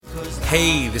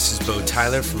Hey, this is Bo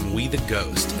Tyler from We the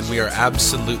Ghost, and we are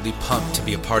absolutely pumped to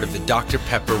be a part of the Dr.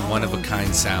 Pepper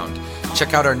one-of-a-kind sound.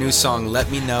 Check out our new song, Let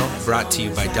Me Know, brought to you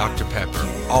by Dr. Pepper,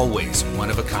 always one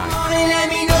of a kind. Let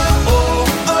me know,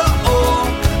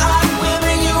 I will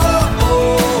bring you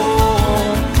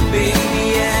home,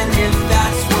 baby, and if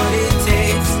that's what it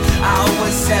takes, I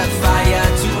will set fire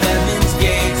to heaven's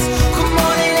gates. Come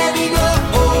on and let me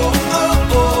know,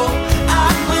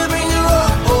 I will bring you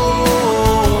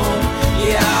home.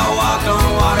 Yeah, I'll walk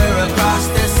on water across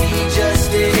the sea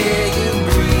just to hear you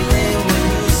breathing when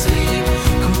you sleep.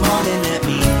 Come on and let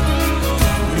me know.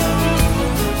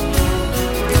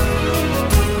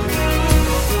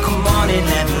 Come on and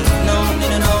let me know,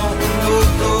 no.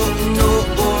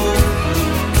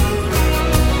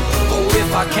 Oh,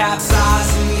 if I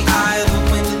capsize in the eye of the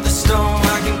wind and the storm,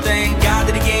 I can thank God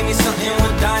that He gave me something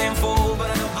worth dying for.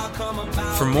 But I know I'll come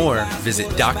about. For more, visit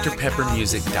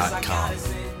drpeppermusic.com.